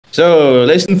So,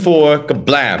 lesson 4,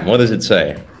 kablam. What does it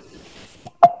say?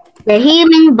 The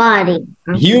human body.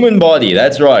 Human body,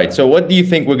 that's right. So, what do you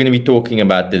think we're going to be talking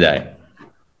about today?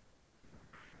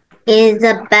 Is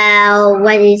about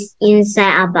what is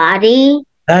inside our body.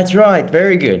 That's right.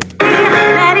 Very good.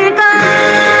 Let it go.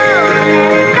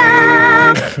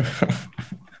 Let it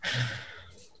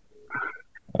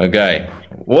go. Okay.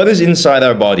 What is inside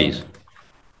our bodies?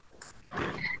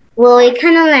 Well, we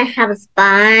kind of like have a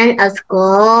spine, a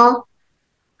skull.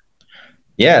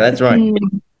 Yeah, that's right.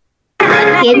 Skin.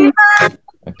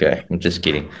 Okay, I'm just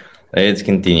kidding. Let's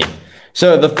continue.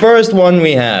 So the first one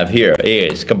we have here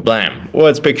is kablam.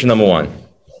 What's picture number 1?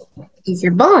 It's the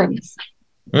bones.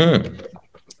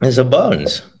 It's a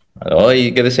bones. Oh,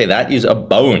 you gotta say that. Use a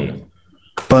bone.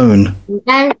 Bone.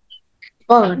 That's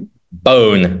bone.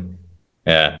 Bone.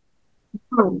 Yeah,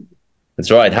 Bone. that's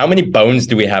right. How many bones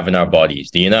do we have in our bodies?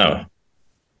 Do you know?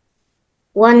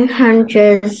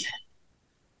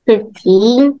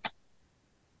 115.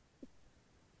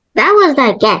 That was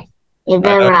that guess. Is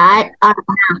that right? I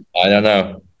don't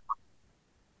know.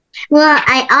 Well,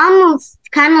 I almost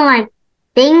kind of like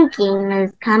thinking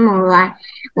it's kind of like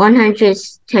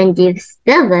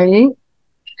 127.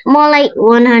 More like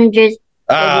 100.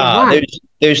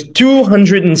 There's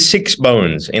 206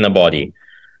 bones in a body.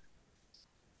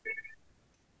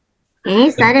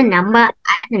 Is that a number? I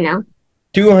don't know.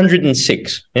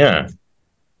 206. Yeah.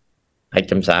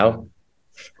 Items out.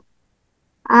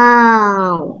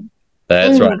 Oh.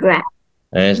 That's right. Incorrect.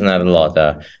 It's not a lot.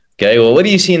 Okay, well, what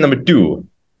do you see in number 2?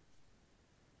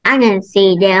 I can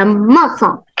see their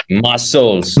muscle.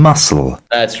 Muscles. Muscle.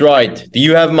 That's right. Do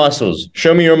you have muscles?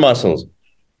 Show me your muscles.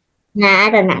 No, I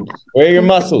don't know. Where are your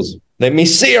muscles? Let me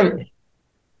see them.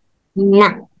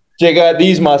 No. Check out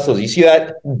these muscles. You see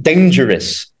that?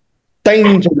 Dangerous.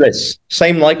 Dangerous.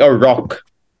 Same like a rock.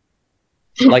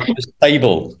 Like this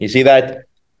table. You see that?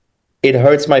 It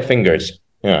hurts my fingers.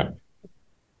 Yeah.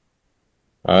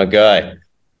 Okay.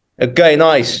 Okay,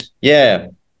 nice. Yeah.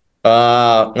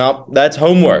 No, that's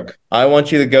homework. I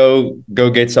want you to go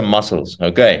get some muscles.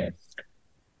 Okay.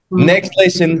 Next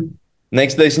lesson,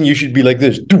 you should be like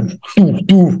this.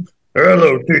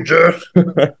 Hello, teacher.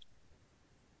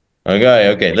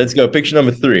 Okay, let's go. Picture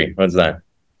number 3. What's that?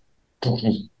 I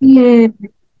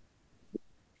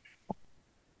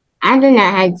don't know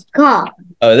how it's called.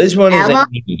 Oh, this one is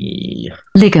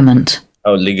Ligament.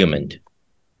 Oh, ligament.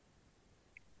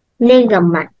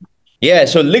 Ligament. Yeah,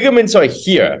 so ligaments are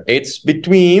here. It's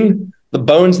between the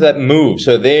bones that move.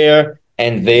 So there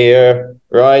and there,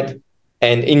 right?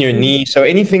 And in your knee. So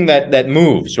anything that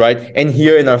moves, right? And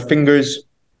here in our fingers,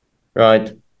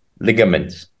 right?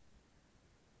 Ligaments.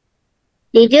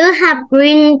 Did you have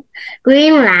green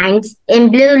lines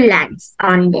and blue lines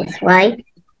on this, right?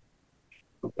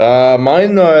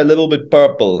 Mine are a little bit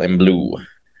purple and blue.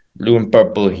 Blue and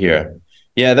purple here.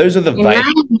 Yeah, those are the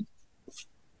veins.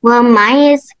 Well,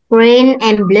 mine is green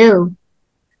and blue.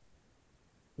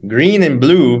 Green and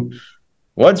blue?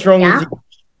 What's wrong with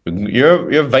you?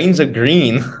 Your veins are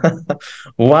green.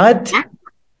 What? Yeah.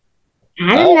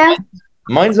 I don't know.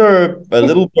 Mine's are a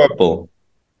little purple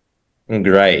and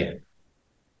gray.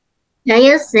 Can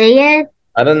you see it?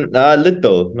 I don't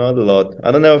little, not a lot.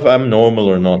 I don't know if I'm normal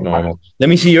or not normal. Let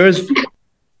me see yours.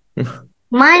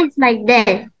 Mine's like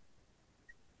this.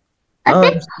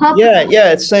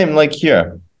 Yeah, it's same like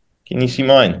here. Can you see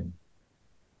mine?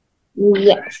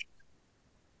 Yes.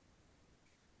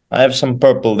 I have some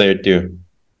purple there too.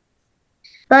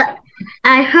 But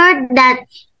I heard that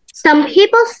some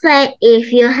people say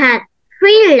if you had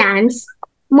 3 lines,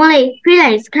 more like 3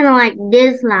 lines, kind of like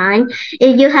this line.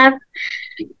 If you had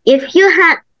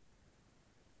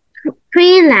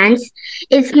 3 lines,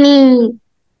 it means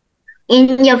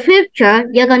in your future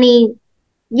you're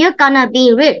gonna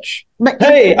be rich. But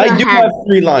hey, I do have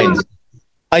 3 lines.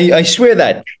 I swear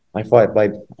that. I'm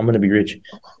gonna be rich.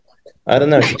 I don't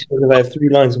know. She says if I have 3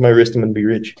 lines on my wrist, I'm gonna be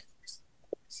rich.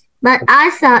 But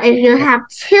also, if you have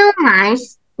 2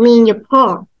 lines, mean you're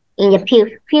poor in your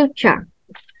future.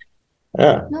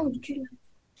 Yeah.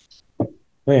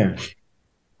 Where?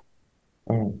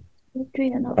 Oh,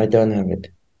 I don't have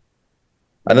it.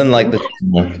 I don't like this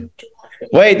one.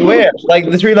 Wait, where? Like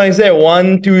the 3 lines there?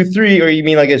 1, 2, 3, or you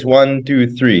mean like it's 1, 2,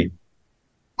 3?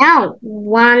 No,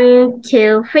 1,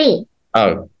 2, 3.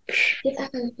 Oh.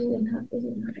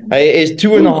 Is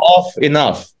 2.5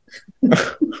 enough?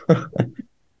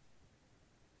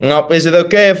 No, is it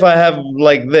okay if I have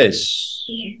like this?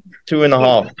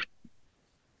 2.5.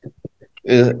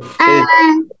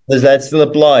 Does that still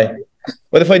apply?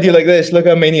 What if I do like this? Look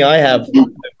how many I have.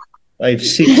 I have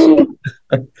 6.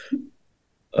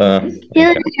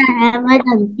 Still have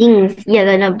done things, you're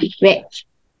gonna be rich.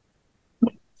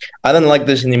 I don't like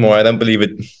this anymore. I don't believe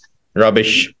it.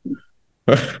 Rubbish.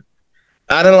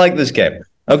 I don't like this game.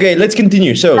 Okay, let's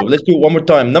continue. So let's do it one more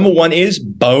time. Number one is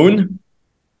bone.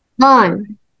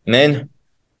 Bone. And then?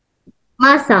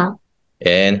 Muscle.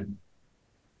 And?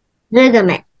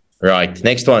 Ligament. Right.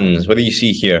 Next ones. What do you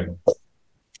see here?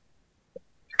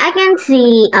 I can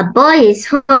see a boy is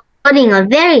holding a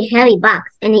very heavy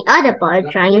box and the other boy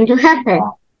trying to help him.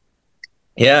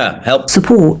 Yeah, help.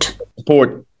 Support.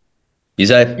 Support. You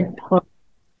say?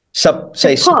 Support.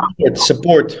 Say support.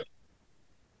 Support.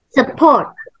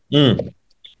 Support.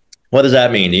 What does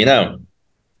that mean? Do you know?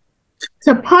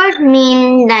 Support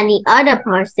means that the other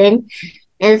person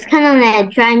is kind of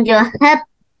like trying to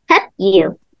help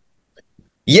you.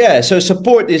 Yeah, so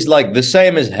support is like the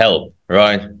same as help,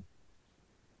 right?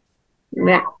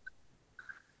 Yeah.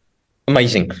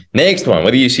 Amazing. Next one.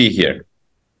 What do you see here?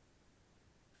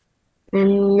 I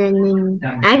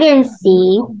can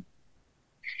see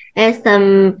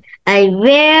a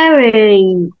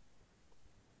very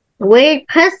weird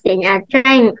person are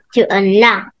trying to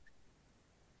unlock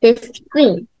this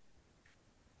screen.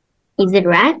 Is it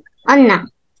right or not?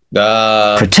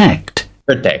 Protect.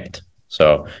 Protect.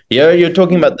 So here you're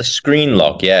talking about the screen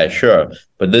lock. Yeah, sure.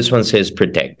 But this one says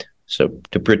protect. So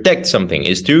to protect something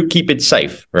is to keep it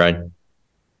safe, right?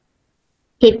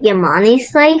 Keep your money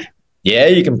safe? Yeah,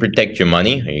 you can protect your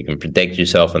money, or you can protect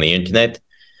yourself on the internet.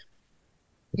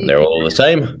 They're all the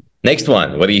same. Next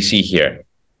one. What do you see here?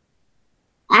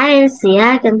 I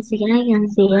can see.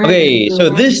 Okay, so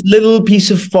this little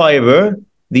piece of fiber,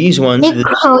 these ones,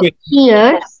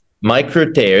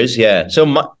 micro tears, yeah. So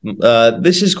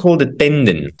this is called a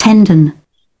tendon. Tendon.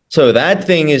 So that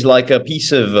thing is like a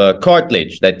piece of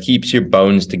cartilage that keeps your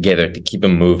bones together to keep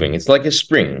them moving. It's like a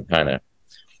spring, kind of.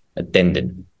 A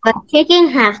tendon. But chicken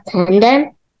have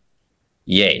tendon?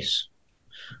 Yes,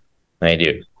 I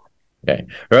do. Okay.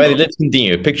 All right, let's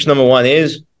continue. Picture number one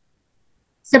is?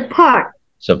 Support.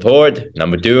 Support.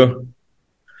 Number two?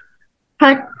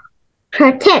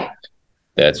 Protect.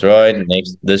 That's right.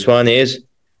 Next, this one is?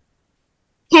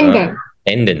 Tendon.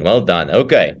 Tendon. Well done.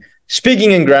 Okay.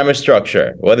 Speaking in grammar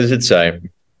structure, what does it say?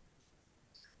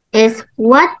 Is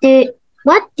what do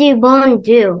bones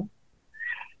do?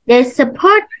 They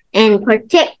support and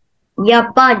protect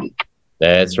your body.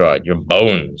 That's right. Your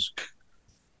bones.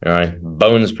 All right.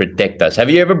 Bones protect us. Have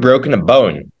you ever broken a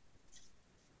bone?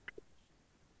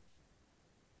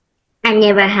 I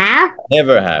never have.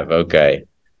 Never have. Okay.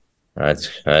 That's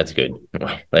good.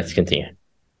 Let's continue.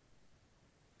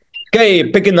 Okay,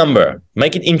 pick a number.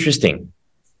 Make it interesting.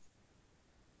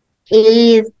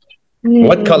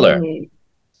 What color?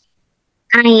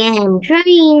 I am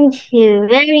trying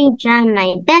to try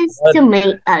my best to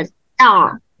make a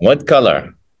star. What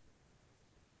color?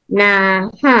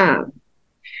 Well,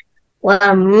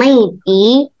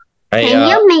 maybe. Hey, Can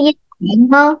you make it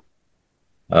rainbow?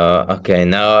 Okay,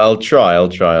 now I'll try.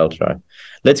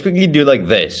 Let's quickly do like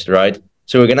this, right?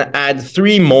 So we're gonna add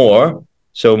 3 more,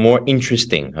 so more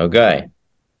interesting, okay?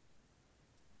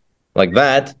 Like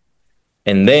that.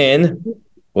 And then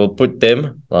we'll put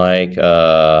them like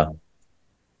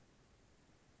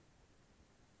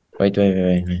wait.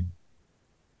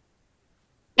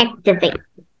 Activate.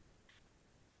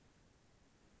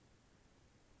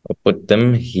 We'll put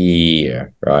them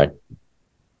here, right?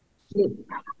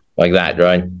 Like that,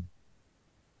 right?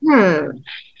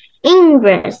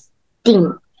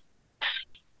 Interesting.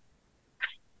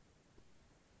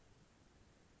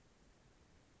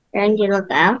 Trying to look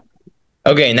out.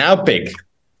 Okay, now pick.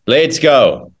 Let's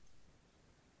go.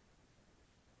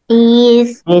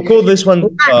 We'll call this one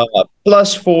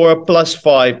 +4,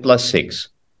 +5, +6.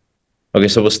 Okay,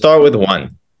 so we'll start with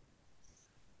 1.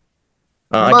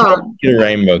 I can't do a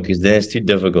rainbow because then it's too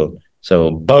difficult. So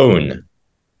bone.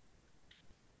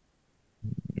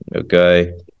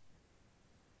 Okay.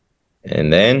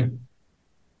 And then?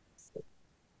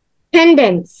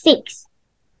 Tendon, 6.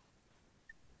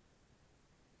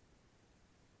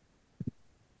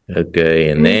 Okay,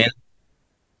 and then?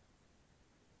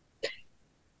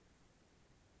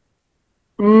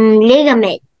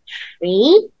 Ligament,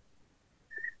 3.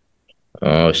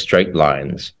 Oh, straight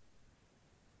lines.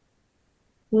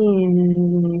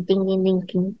 Thinking.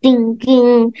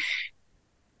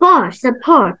 4,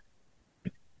 support.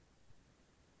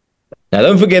 Now,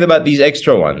 don't forget about these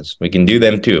extra ones. We can do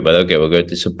them too, but okay, we'll go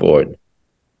to support.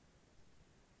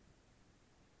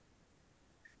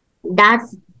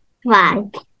 That's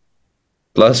 5.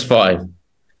 +5.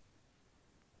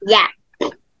 Yeah.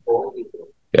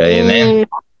 Okay, and then?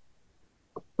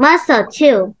 Muscle,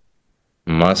 2.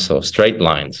 Muscle, straight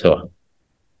lines. So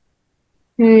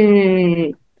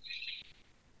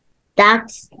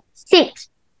That's 6.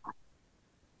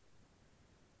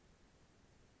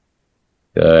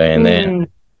 Good, and then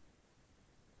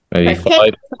maybe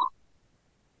 5.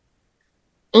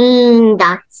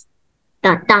 That's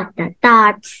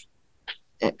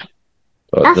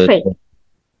that's 3.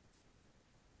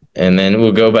 And then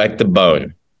we'll go back to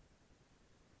bone.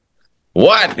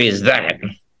 What is that?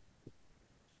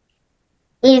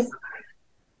 Is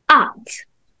art.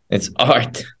 It's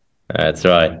art. That's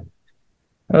right.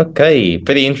 Okay,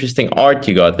 pretty interesting art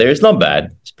you got there. It's not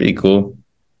bad. It's pretty cool.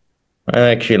 I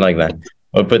actually like that.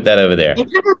 I'll put that over there.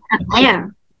 It's kind of like a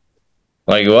bear.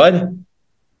 Like what?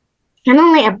 Kind of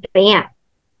like a bear.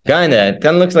 Kinda. It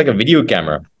kinda looks like a video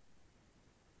camera.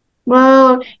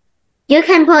 Well, you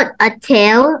can put a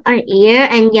tail, an ear,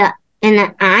 and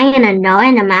an eye, and a nose,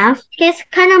 and a mouth. It's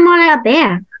kind of more like a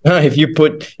bear. If you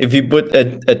put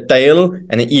a tail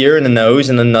and an ear and a nose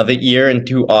and another ear and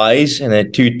 2 eyes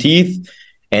and 2 teeth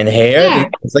and hair, Yeah.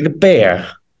 it's like a bear.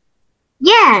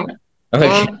 Yeah.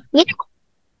 Okay. Yeah.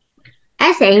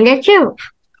 I'm saying the truth.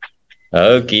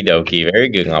 Okie dokie. Very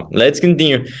good. Let's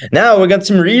continue. Now we got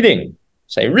some reading.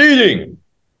 Say reading.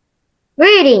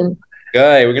 Reading.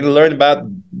 Okay, we're going to learn about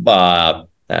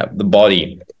the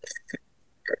body.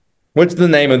 What's the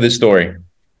name of this story?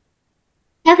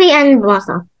 Healthy and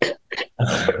muscle.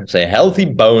 Say healthy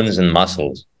bones and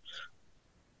muscles.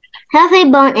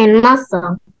 Healthy bone and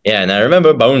muscle. Yeah, now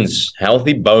remember bones.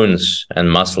 Healthy bones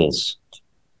and muscles.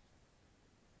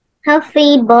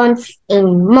 Healthy bones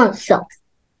and muscles.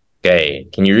 Okay,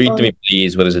 can you read to me,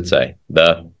 please? What does it say?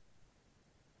 The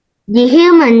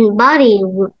human body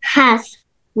has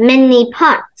many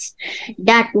parts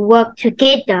that work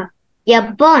together.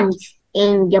 Your bones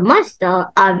and your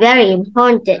muscle are very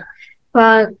important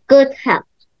for good health.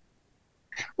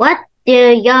 What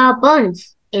do your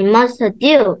bones and muscle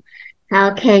do?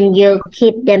 How can you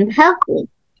keep them healthy?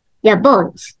 Your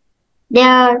bones. There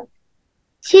are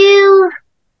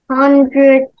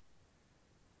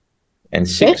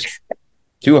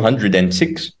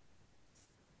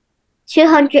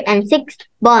 206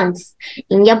 bones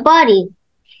in your body.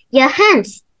 Your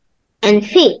hands and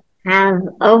feet have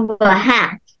over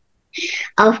half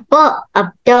of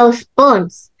those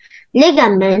bones.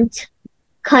 Ligaments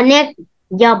connect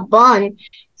your bone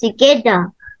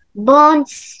together.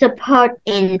 Bones support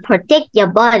and protect your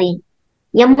body.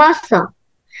 Your muscle.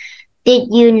 Did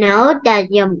you know that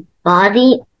your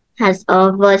body has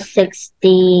over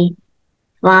 650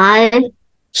 muscles?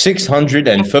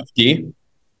 650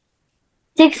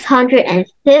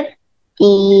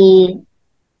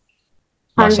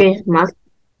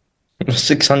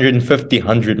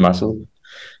 muscles.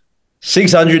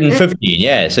 650,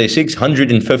 yeah. Say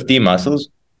 650 muscles.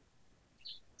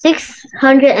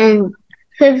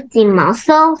 650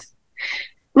 muscles.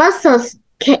 Muscles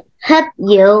can help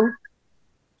your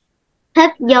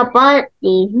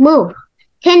body move.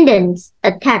 Tendons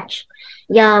attach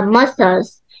your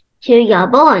muscles to your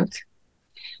bones.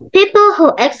 People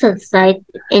who exercise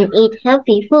and eat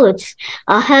healthy foods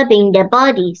are helping their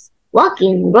bodies.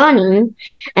 Walking, running,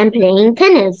 and playing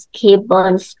tennis keep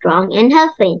bones strong and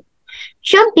healthy.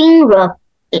 Jumping rope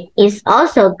is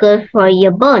also good for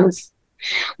your bones.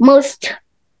 Most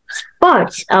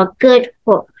sports are good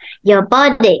for your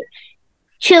body.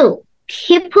 Too.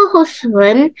 People who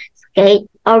swim, skate,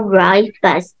 or ride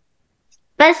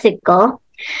bicycle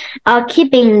are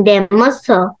keeping their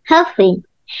muscle healthy.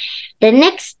 The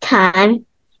next time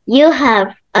you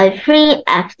have a free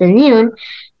afternoon,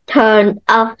 turn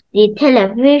off the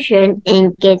television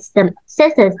and get some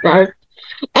exercise.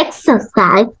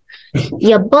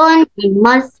 Your bones and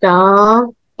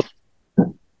muscle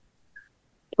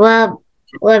will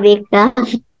become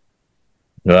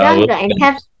stronger and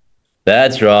healthy.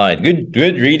 That's right. Good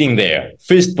reading there.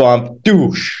 Fist bump,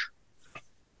 douche.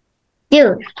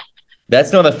 Dude.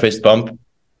 That's not a fist bump.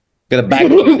 Got a back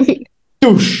bump.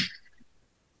 Douche.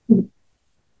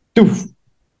 Doof.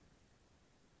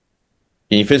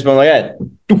 Can you fist bump like that?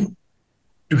 Doof.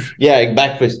 Doof. Yeah,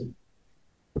 back fist.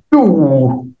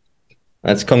 Doof.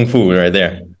 That's kung fu right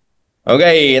there.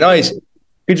 Okay, nice.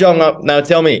 Good job. Now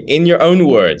tell me, in your own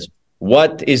words,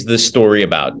 what is the story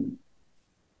about?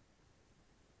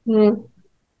 Too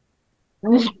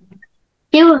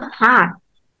hard.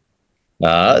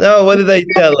 No, what do they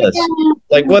tell us?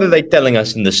 Like, what are they telling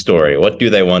us in the story? What do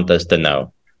they want us to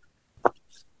know?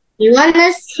 You want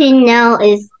us to know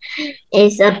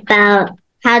is about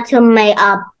how to make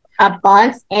our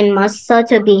bones and muscle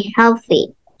to be healthy.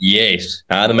 Yes,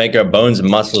 how to make our bones and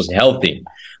muscles healthy.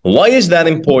 Why is that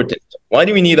important? Why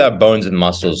do we need our bones and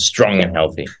muscles strong and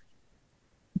healthy?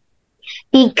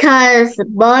 Because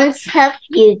bones help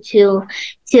you to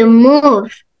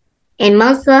move, and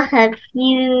muscle help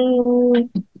you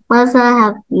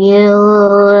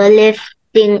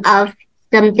lifting of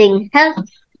something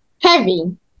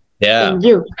heavy Yeah. in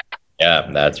you.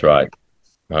 Yeah, that's right.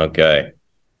 Okay.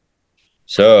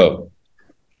 So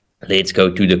let's go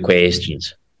to the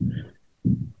questions.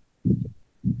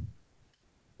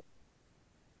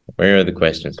 Where are the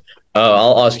questions? Oh,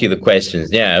 I'll ask you the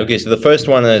questions. Yeah. Okay. So the first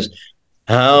one is,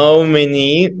 how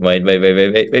many? Wait.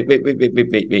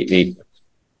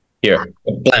 Here,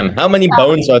 Blam. How many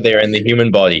bones are there in the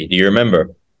human body? Do you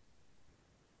remember?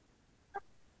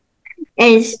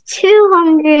 It's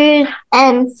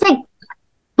 206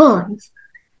 bones.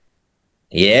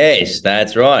 Yes,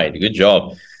 that's right. Good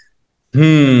job.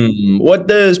 What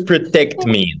does protect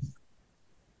mean?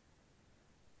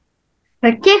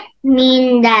 Protect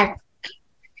mean that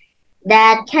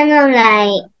kind of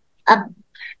like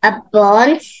a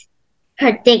bones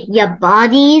protect your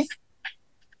bodies.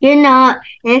 And kind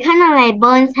of like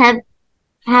bones have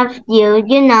you,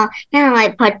 kind of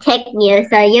like protect you,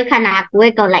 so you kind of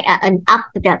wiggle like an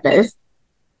octopus.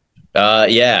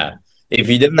 Yeah. If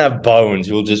you didn't have bones,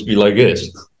 you'll just be like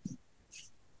this.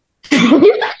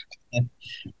 You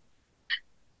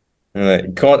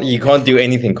can't do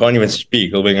anything. Can't even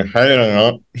speak. You'll be like, I don't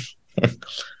know.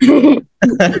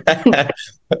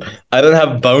 I don't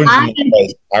have bones in my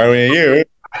face. How are you?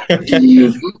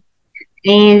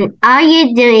 And all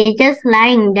you do is just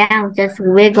lying down, just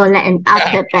wiggle like an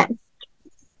octopus.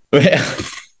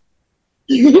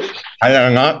 I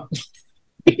don't know.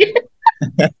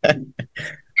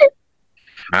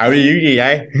 How are you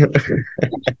today?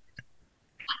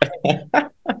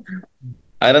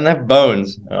 I don't have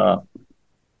bones.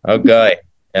 Okay.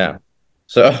 Yeah.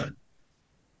 So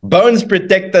bones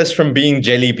protect us from being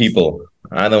jelly people.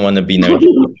 I don't want to be no jelly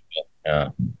people. Yeah.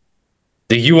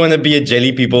 Do you want to be a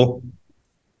jelly people?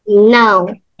 No.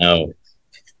 No.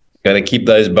 Gotta keep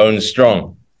those bones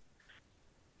strong.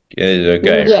 Good,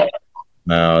 okay. Yeah.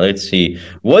 Now let's see.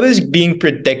 What is being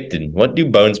protected? What do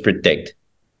bones protect?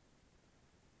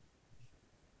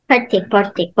 Protect.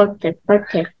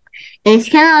 It's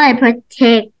kind of like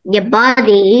protect your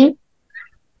body.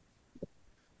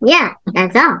 Yeah,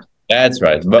 that's all. That's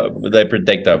right. But they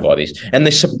protect our bodies. And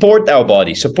they support our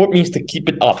body. Support means to keep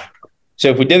it up. So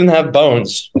if we didn't have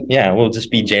bones, yeah, we'll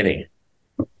just be jelly.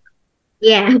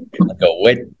 Yeah. Like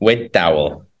a wet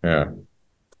towel. Yeah.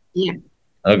 Yeah.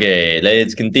 Okay,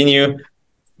 let's continue.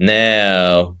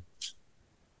 Now,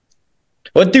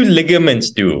 what do ligaments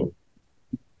do?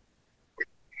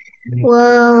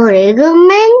 Well,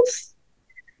 ligaments?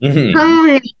 Mhm.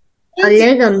 A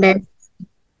ligament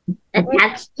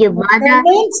attached to your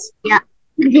body. Yeah.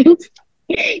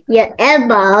 Your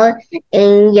elbow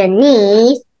and your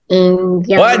knees and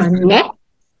your What? neck.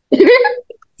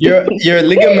 Your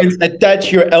ligaments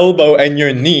attach your elbow and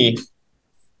your knee.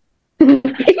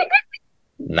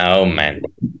 No, man.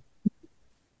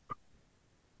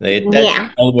 They attach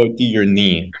your elbow to your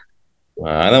knee.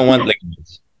 I don't want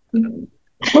ligaments.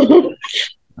 Oh,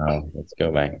 let's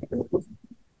go back.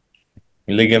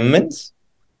 Ligaments?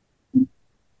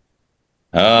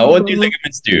 What do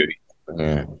ligaments do?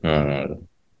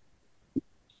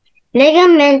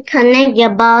 Ligament connect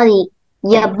your body,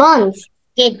 your bones.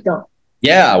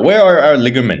 Yeah, where are our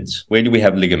ligaments? Where do we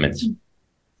have ligaments?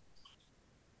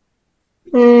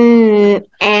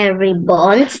 Every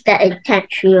bones that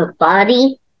attach to your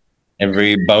body.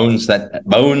 Every bone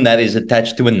that is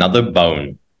attached to another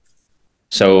bone.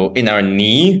 So in our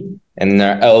knee and in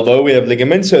our elbow, we have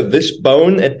ligaments. So this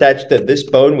bone attached to this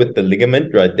bone with the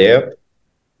ligament right there.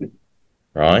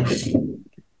 Right.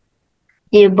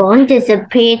 Do bones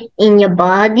disappear in your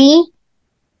body?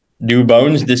 Do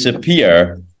bones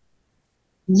disappear?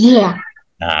 Yeah.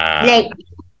 Nah, like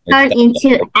turn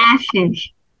into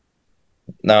ashes.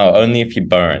 No, only if you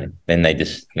burn. Then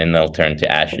they'll turn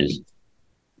to ashes.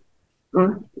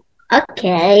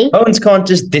 Okay. Bones can't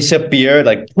just disappear,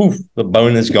 like poof, the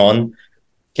bone is gone.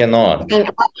 Cannot. And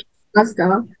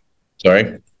also.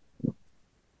 Sorry.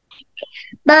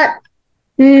 But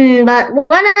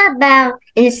what about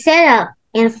instead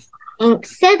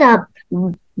of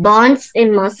bones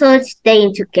and muscles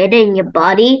staying together in your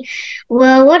body?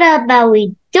 Well, what about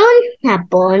we don't have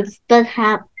bones but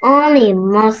have only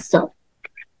muscle?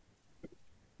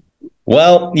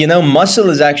 Well, muscle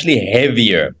is actually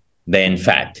heavier than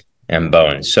fat and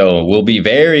bones. So we'll be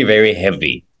very, very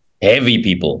heavy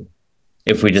people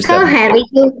if we just so have... heavy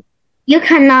you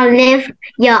cannot lift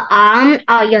your arm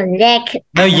or your leg.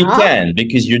 No, you can,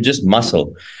 because you're just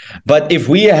muscle. But if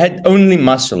we had only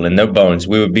muscle and no bones,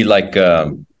 we would be like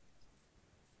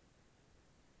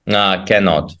Nah,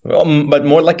 cannot. But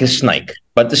more like a snake.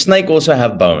 But the snake also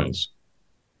have bones.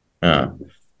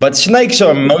 But snakes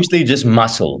are mostly just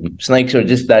muscle. Snakes are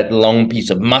just that long piece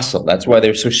of muscle. That's why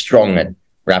they're so strong at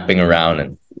wrapping around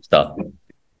and stuff.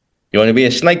 You want to be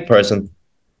a snake person?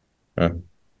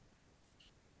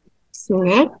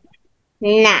 Snake?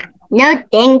 Nah, no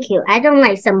thank you. I don't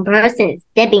like some person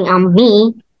stepping on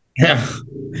me.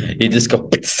 You just go,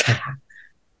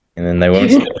 and then they won't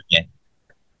step again.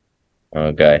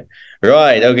 Okay.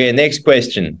 Right. Okay. Next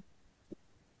question.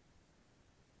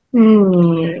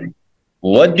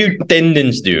 What do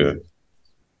tendons do?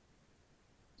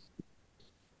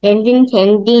 Tendon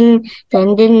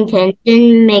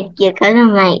make you kind of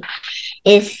like,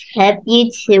 it help you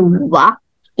to walk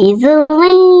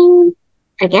easily,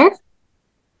 I guess.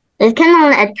 It's kind of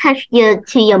like attach you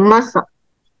to your muscle.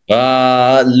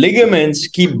 Ligaments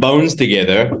keep bones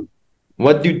together.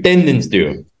 What do tendons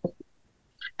do?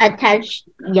 Attach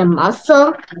your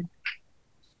muscle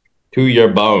to your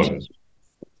bones.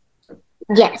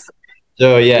 Yes.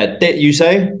 So yeah, you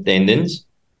say tendons.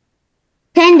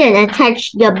 Tendon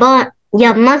attach your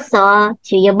muscle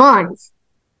to your bones.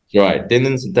 Right,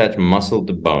 tendons attach muscle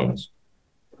to bones.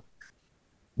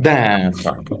 Damn.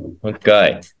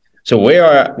 Okay. So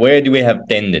where do we have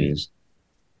tendons?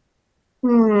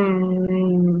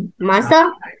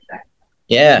 Muscle?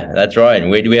 Yeah, that's right.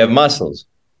 Where do we have muscles?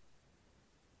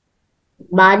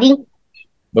 Body.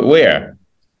 But where?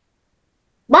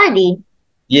 Body.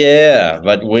 Yeah,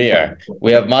 but where?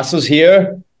 We have muscles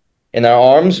here in our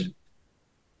arms.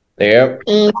 There.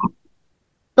 In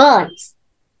bones.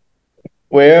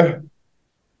 Where?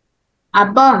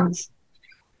 Our bones.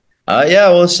 Yeah,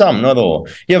 well, some, not all.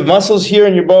 You have muscles here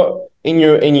in your in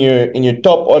your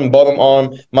top and bottom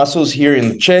arm, muscles here in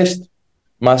the chest,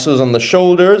 muscles on the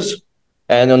shoulders,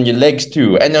 and on your legs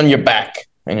too, and on your back,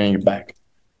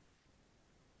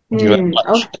 Okay.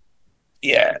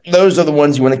 Yeah, those are the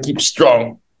ones you want to keep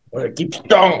strong. Okay.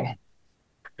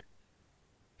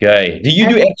 Do you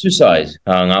do exercise,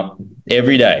 Hung Up,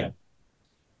 every day?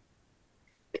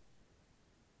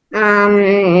 Nah.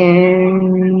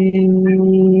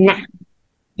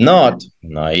 Not?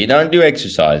 No, you don't do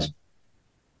exercise.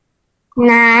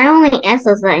 Nah, I only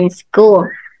exercise in school.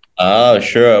 Oh,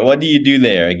 sure. What do you do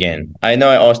there again? I know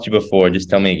I asked you before. Just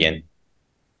tell me again.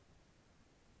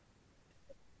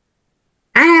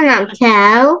 I don't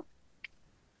know.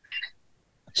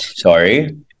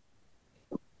 Sorry?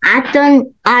 I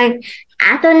don't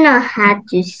know how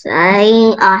to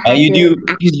say.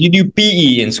 You do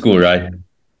PE in school, right?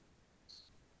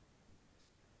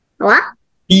 What?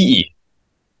 PE.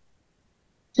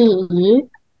 PE?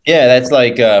 Yeah, that's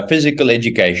like physical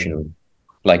education,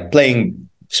 like playing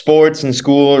sports in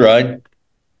school, right?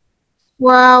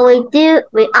 Well, we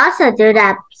also do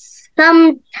that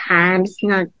sometimes,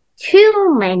 not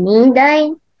too many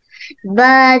days.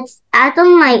 But I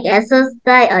don't like exercise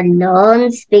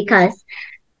alone because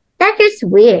that's just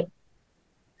weird.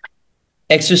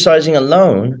 Exercising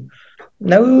alone?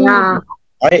 No. Yeah.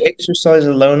 I exercise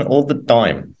alone all the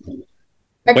time.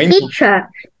 The teacher,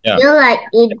 you like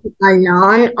eating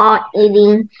alone or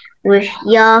eating with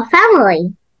your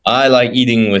family? I like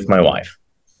eating with my wife.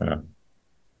 Well,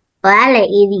 I like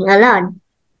eating alone.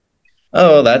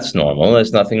 Oh, that's normal.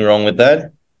 There's nothing wrong with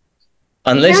that.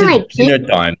 Unless it's dinner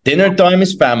time. Dinner time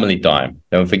is family time.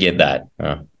 Don't forget that.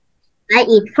 I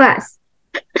eat first.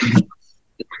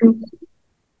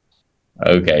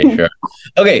 Okay, sure.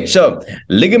 Okay, so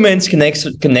ligaments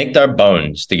connect our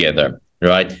bones together,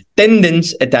 right?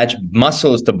 Tendons attach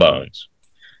muscles to bones.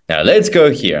 Now let's go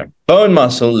here. Bone,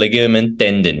 muscle, ligament,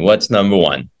 tendon. What's number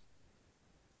one?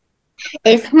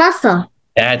 It's muscle.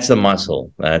 That's a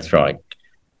muscle. That's right.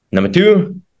 Number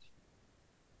two?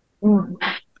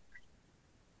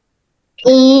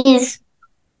 Is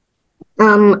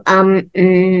tendon.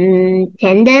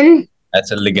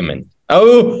 That's a ligament.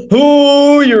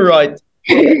 Oh, you're right.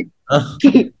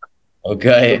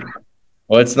 Okay.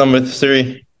 What's number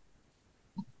three?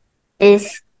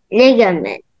 Is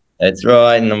ligament. That's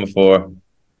right. Number four?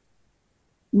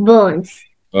 Bones.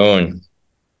 Bone.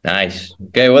 Nice.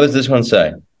 Okay, what does this one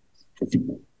say?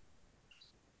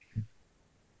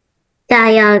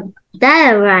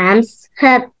 Diagrams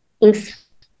help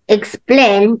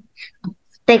explain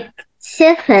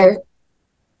specific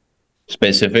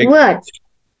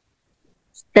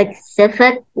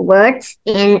words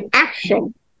in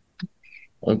action.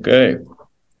 Okay.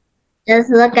 Just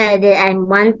look at it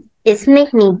and it's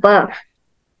make me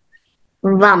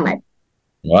vomit.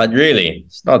 What, really?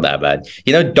 It's not that bad.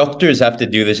 You know, doctors have to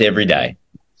do this every day.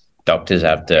 Doctors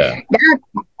have to.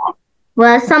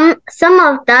 Well, some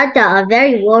of that are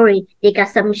very worried. They got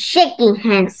some shaking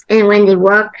hands, and when they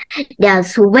work, they're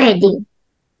sweaty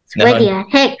as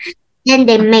heck. And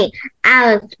they make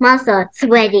our muscle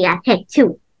sweaty as heck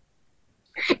too.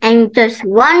 And just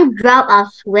one drop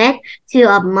of sweat to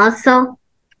a muscle,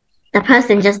 the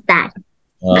person just died.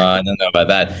 I don't know about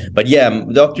that, but yeah,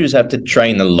 doctors have to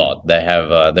train a lot. They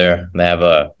have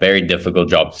a very difficult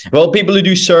job. Well, people who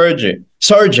do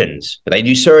surgeons, they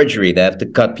do surgery. They have to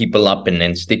cut people up and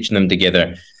then stitch them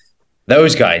together.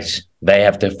 Those guys, they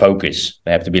have to focus.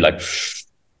 They have to be like.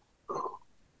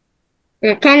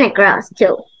 They're kind of gross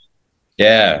too.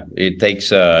 Yeah, it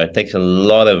takes a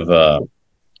lot of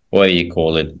what do you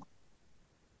call it?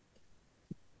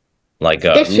 Like a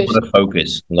lot of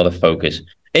focus. A lot of focus.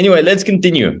 Anyway, let's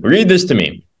continue. Read this to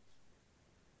me.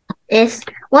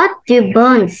 What do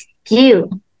bones do?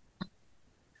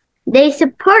 They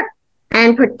support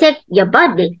and protect your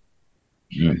body.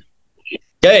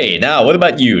 Okay, now what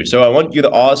about you? So I want you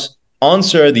to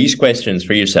answer these questions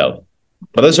for yourself.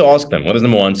 But also ask them. What does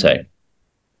number 1 say?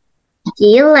 Do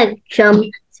you like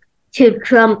jump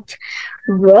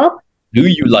rope? Do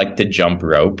you like to jump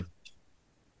rope?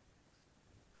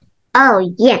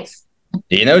 Oh, yes.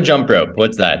 Do you know jump rope?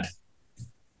 What's that?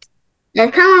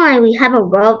 It's kind of like we have a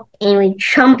rope and we're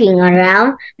jumping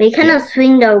around. We kind of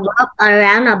swing the rope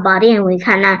around our body and we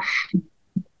kind of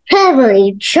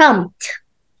heavily jumped.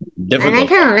 Difficult. And I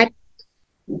kind of like.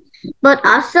 But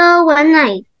also when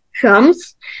I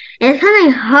jumps, it's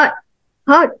kind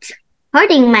of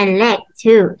hurting my leg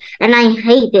too. And I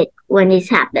hate it when this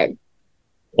happens.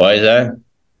 Why is that?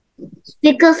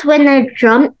 Because when I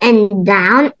jump and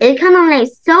down, it's kind of like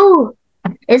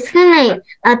it's kind of like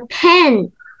a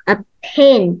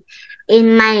pain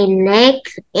in my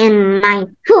legs and my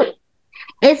foot.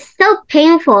 It's so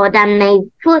painful that my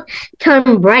foot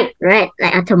turned bright red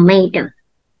like a tomato.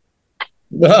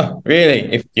 Oh,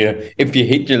 really? If you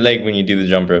hit your leg when you do the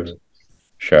jump ropes?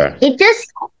 Sure. It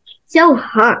just so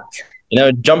hurt. You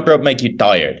know, jump rope make you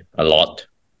tired a lot.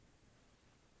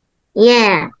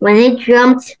 Yeah, when it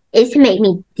jumps, it makes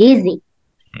me dizzy.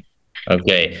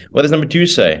 Okay, what does number 2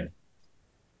 say?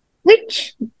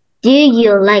 Which do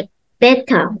you like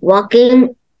better,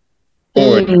 walking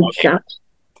Or jogging?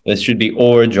 This should be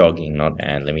or jogging, not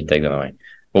and. Let me take that away.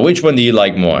 But which one do you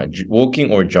like more,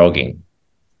 walking or jogging?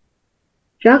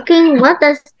 Jogging? What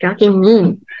does jogging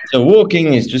mean? So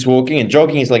walking is just walking, and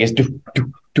jogging is like it's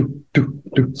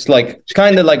like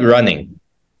kind of like running.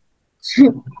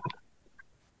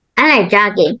 I like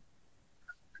jogging.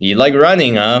 You like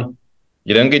running, huh?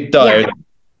 You don't get tired.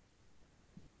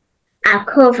 Yeah. Of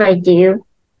course I do.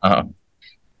 Uh-huh.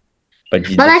 But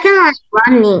I kind of like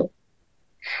running.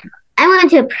 I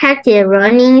want to practice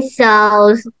running,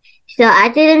 so I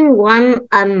didn't want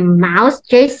a mouse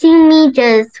chasing me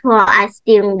just for I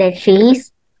stealing the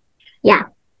cheese. Yeah.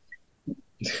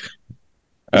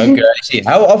 Okay, I see.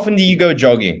 How often do you go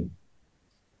jogging?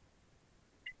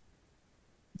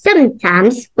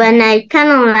 Sometimes when I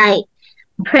kind of like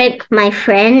prick my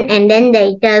friend and then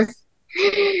they just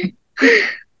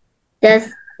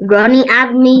running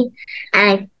at me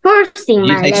and I forcing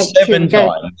my leg to 7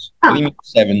 times. What do you mean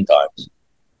 7 times?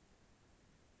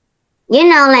 You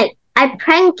know, like I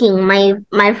pranking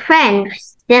my friend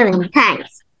 7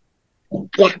 times.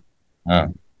 Yeah.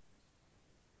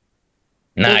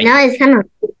 Nice. You know, it's kind of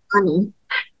funny.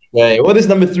 Okay, what does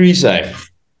number 3 say?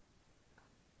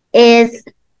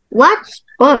 What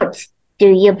sports do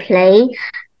you play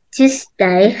to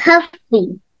stay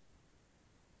healthy?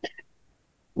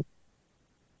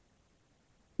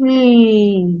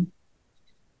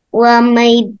 Well,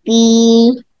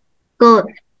 maybe good.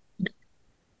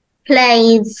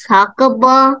 Playing soccer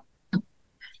ball.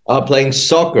 Playing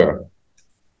soccer.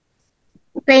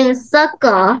 Playing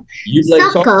soccer. You play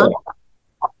soccer?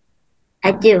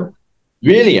 I do.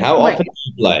 Really? How often do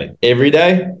you play? Every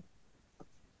day?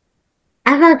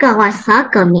 I forgot what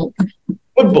soccer means.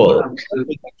 Football.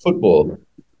 Football.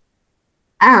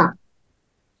 Oh.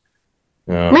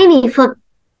 Maybe football.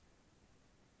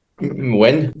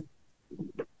 When?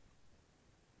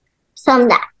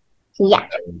 Sunday. Yeah.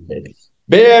 Okay.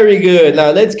 Very good. Now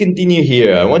let's continue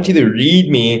here. I want you to read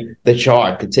me the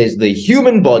chart. It says the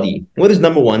human body. What does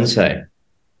number 1 say?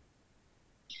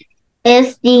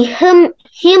 The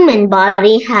human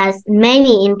body has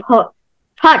many important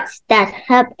parts that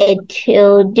help it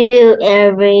to do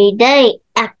everyday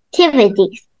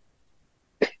activities.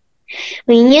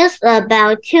 We use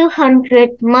about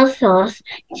 200 muscles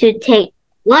to take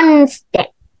one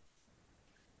step.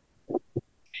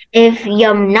 If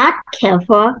you're not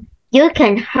careful, you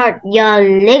can hurt your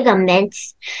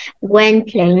ligaments when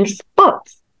playing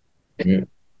sports.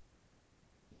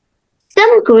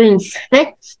 Some greens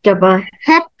vegetables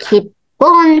help keep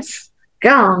bones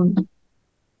strong.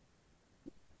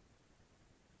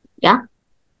 Yeah.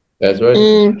 That's right.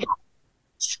 And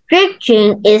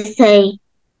stretching is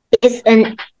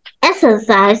an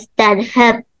exercise that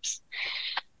helps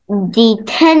the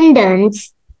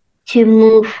tendons to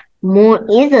move more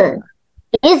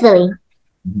easily.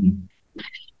 Mhm.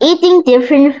 Eating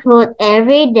different food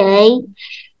every day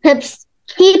helps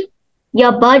keep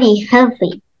your body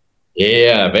healthy.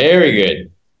 Yeah, very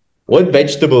good. What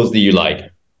vegetables do you like?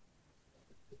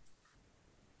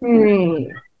 Hmm.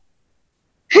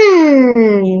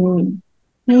 Hmm.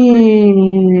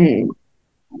 Hmm.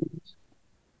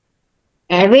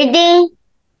 Every day,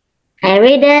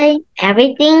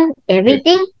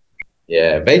 everything.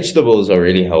 Yeah, vegetables are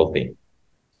really healthy.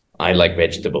 I like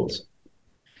vegetables.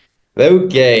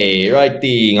 Okay,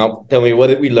 righty. Now, tell me, what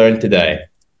did we learn today?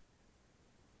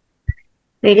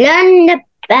 We learned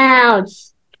about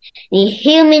the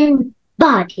human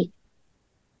body.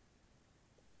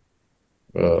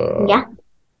 Yeah.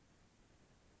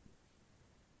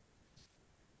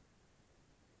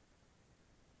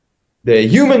 The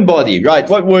human body, right?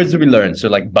 What words did we learn? So,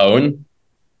 like bone.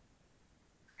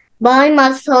 Bone,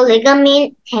 muscle,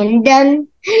 ligament, tendon,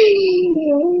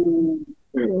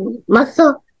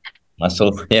 muscle.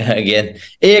 Muscle. Yeah, again.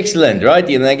 Excellent, right?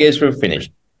 And I guess we're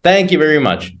finished. Thank you very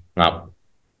much. Now,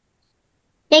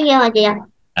 Thank you, dear.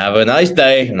 have a nice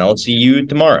day, and I'll see you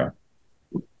tomorrow.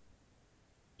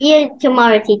 See you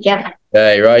tomorrow, teacher.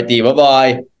 Okay, righty.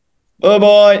 Bye-bye.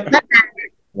 Bye-bye. Bye.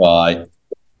 Bye.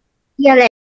 See you later.